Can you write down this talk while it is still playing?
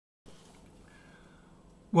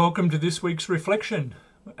Welcome to this week's reflection.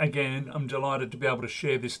 Again, I'm delighted to be able to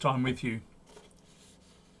share this time with you.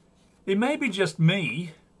 It may be just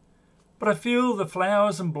me, but I feel the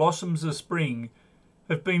flowers and blossoms of spring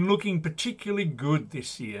have been looking particularly good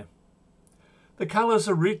this year. The colours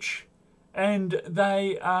are rich and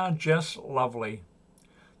they are just lovely.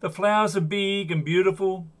 The flowers are big and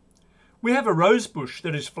beautiful. We have a rose bush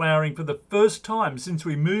that is flowering for the first time since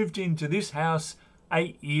we moved into this house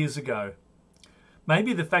 8 years ago.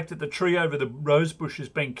 Maybe the fact that the tree over the rose bush has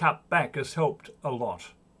been cut back has helped a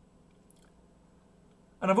lot.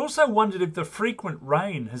 And I've also wondered if the frequent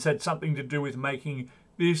rain has had something to do with making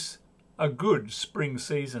this a good spring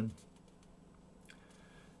season.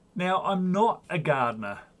 Now, I'm not a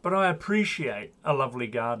gardener, but I appreciate a lovely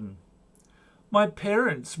garden. My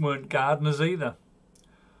parents weren't gardeners either.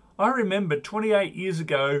 I remember 28 years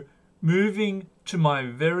ago moving to my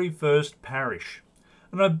very first parish.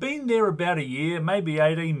 And I've been there about a year, maybe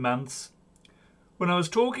 18 months, when I was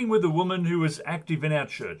talking with a woman who was active in our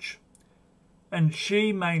church. And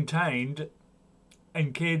she maintained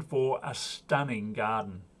and cared for a stunning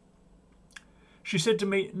garden. She said to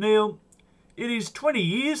me, "Neil, it is 20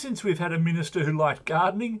 years since we've had a minister who liked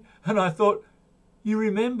gardening." And I thought, you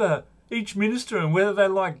remember each minister and whether they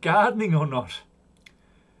like gardening or not.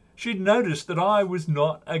 She'd noticed that I was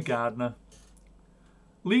not a gardener.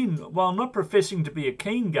 Lynn, while not professing to be a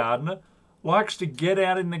keen gardener, likes to get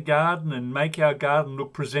out in the garden and make our garden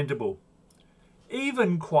look presentable,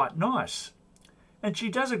 even quite nice. And she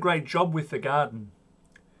does a great job with the garden.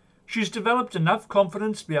 She's developed enough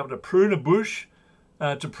confidence to be able to prune a bush,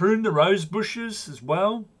 to prune the rose bushes as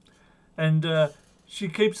well, and she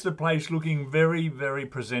keeps the place looking very, very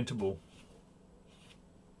presentable.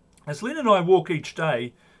 As Lynn and I walk each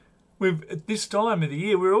day, at this time of the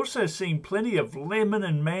year, we're also seeing plenty of lemon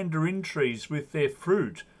and mandarin trees with their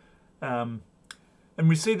fruit. And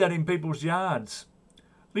we see that in people's yards.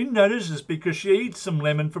 Lynn notices because she eats some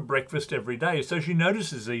lemon for breakfast every day, so she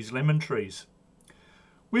notices these lemon trees.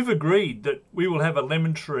 We've agreed that we will have a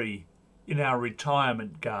lemon tree in our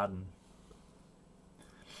retirement garden.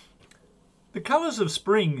 The colours of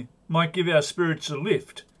spring might give our spirits a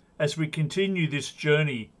lift as we continue this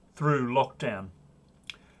journey through lockdown.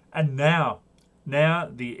 And now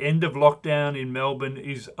the end of lockdown in Melbourne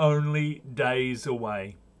is only days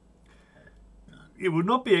away. It would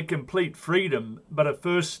not be a complete freedom, but a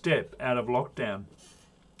first step out of lockdown.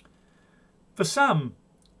 For some,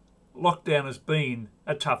 lockdown has been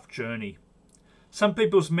a tough journey. Some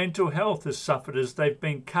people's mental health has suffered as they've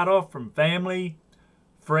been cut off from family,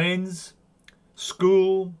 friends,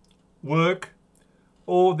 school, work,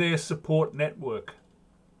 or their support network.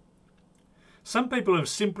 Some people have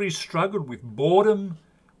simply struggled with boredom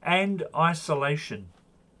and isolation.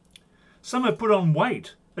 Some have put on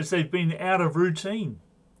weight as they've been out of routine.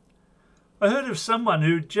 I heard of someone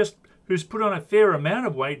who's put on a fair amount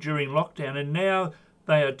of weight during lockdown, and now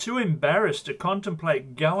they are too embarrassed to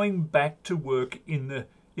contemplate going back to work in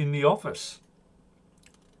the office.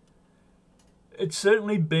 It's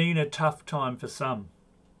certainly been a tough time for some.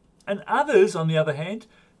 And others, on the other hand,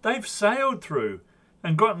 they've sailed through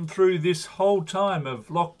and gotten through this whole time of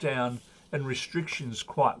lockdown and restrictions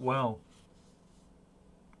quite well.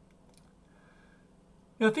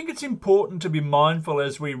 Now, I think it's important to be mindful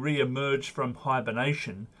as we re-emerge from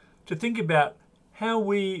hibernation to think about how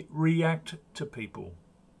we react to people.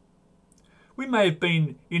 We may have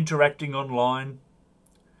been interacting online.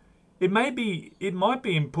 It might be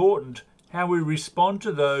important how we respond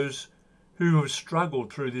to those who have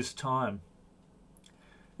struggled through this time.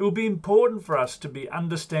 It will be important for us to be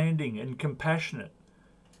understanding and compassionate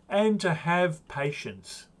and to have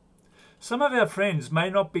patience. Some of our friends may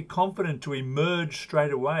not be confident to emerge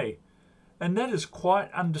straight away, and that is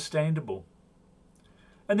quite understandable.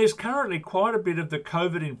 And there's currently quite a bit of the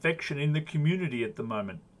COVID infection in the community at the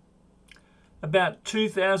moment. About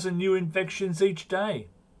 2,000 new infections each day.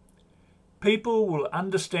 People will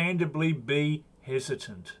understandably be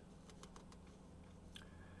hesitant.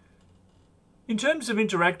 In terms of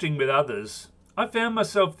interacting with others, I found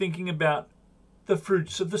myself thinking about the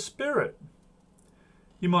fruits of the Spirit.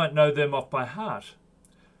 You might know them off by heart.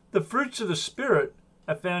 The fruits of the Spirit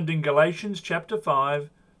are found in Galatians chapter 5,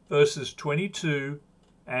 verses 22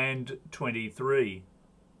 and 23.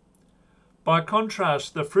 By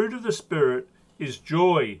contrast, the fruit of the Spirit is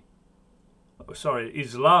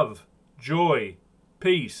love, joy,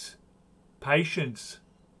 peace, patience,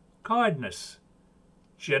 kindness,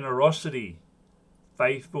 generosity,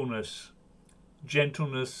 faithfulness,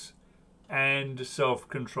 gentleness, and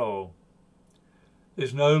self-control.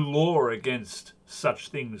 There's no law against such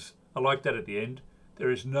things. I like that at the end. There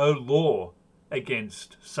is no law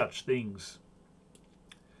against such things.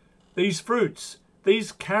 These fruits,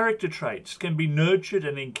 these character traits can be nurtured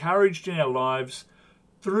and encouraged in our lives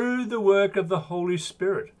through the work of the Holy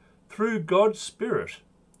Spirit, through God's Spirit.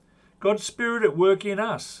 God's Spirit at work in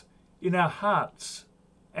us, in our hearts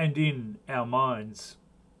and in our minds.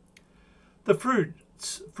 The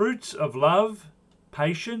fruits of love,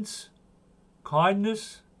 patience,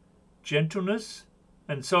 kindness, gentleness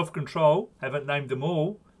and self-control, haven't named them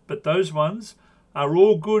all, but those ones are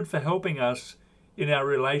all good for helping us in our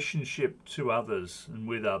relationship to others and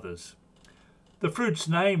with others. The fruits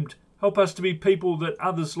named help us to be people that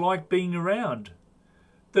others like being around,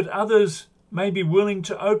 that others may be willing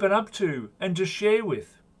to open up to and to share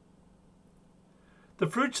with. The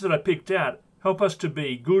fruits that I picked out help us to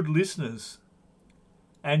be good listeners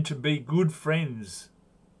and to be good friends.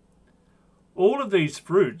 All of these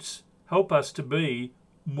fruits help us to be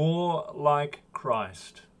more like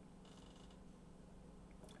Christ.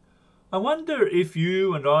 I wonder if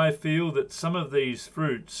you and I feel that some of these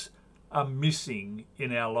fruits are missing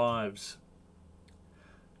in our lives.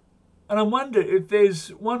 And I wonder if there's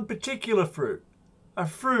one particular fruit, a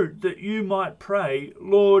fruit that you might pray,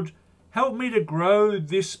 Lord, help me to grow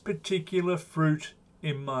this particular fruit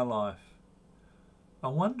in my life. I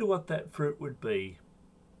wonder what that fruit would be.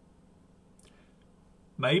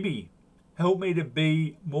 Maybe help me to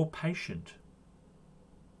be more patient,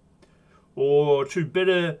 or to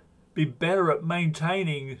be better at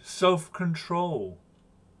maintaining self-control.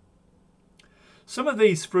 Some of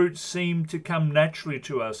these fruits seem to come naturally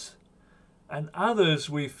to us, and others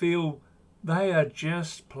we feel they are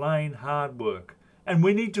just plain hard work, and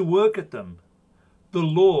we need to work at them. The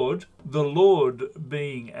Lord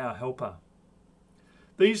being our helper.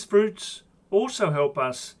 These fruits also help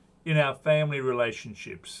us in our family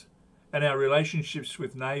relationships and our relationships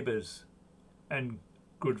with neighbours and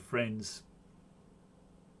good friends.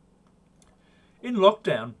 In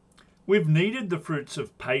lockdown, we've needed the fruits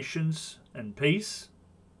of patience and peace.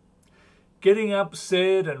 Getting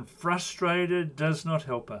upset and frustrated does not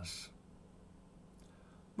help us.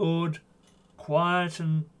 Lord,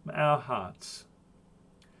 quieten our hearts.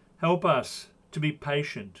 Help us to be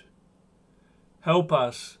patient. Help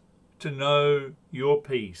us to know your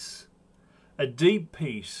peace, a deep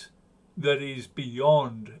peace that is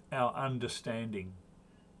beyond our understanding.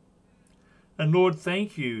 And Lord,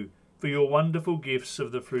 thank you for your wonderful gifts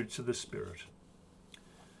of the fruits of the Spirit.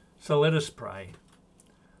 So let us pray.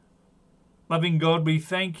 Loving God, we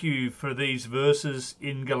thank you for these verses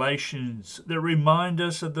in Galatians that remind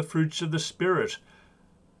us of the fruits of the Spirit.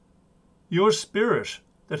 Your Spirit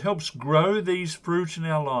that helps grow these fruits in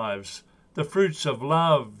our lives, the fruits of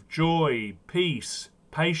love, joy, peace,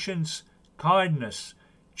 patience, kindness,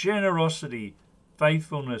 generosity,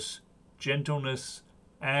 faithfulness, gentleness,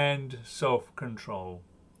 and self-control.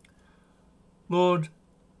 Lord,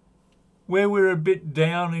 where we're a bit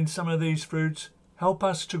down in some of these fruits, help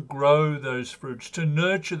us to grow those fruits, to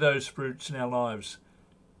nurture those fruits in our lives.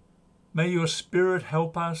 May your Spirit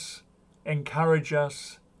help us, encourage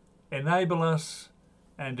us, enable us,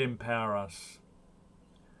 and empower us.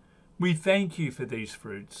 We thank you for these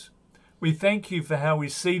fruits. We thank you for how we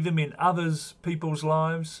see them in others, people's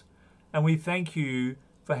lives, and we thank you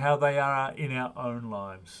for how they are in our own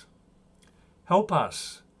lives. Help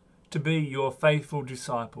us to be your faithful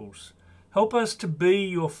disciples. Help us to be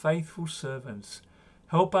your faithful servants.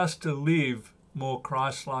 Help us to live more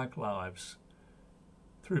Christ-like lives.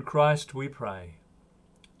 Through Christ we pray.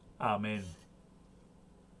 Amen.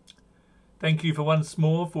 Thank you for once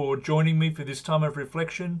more for joining me for this time of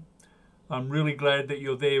reflection. I'm really glad that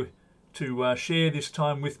you're there to share this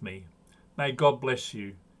time with me. May God bless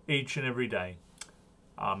you each and every day.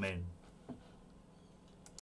 Amen.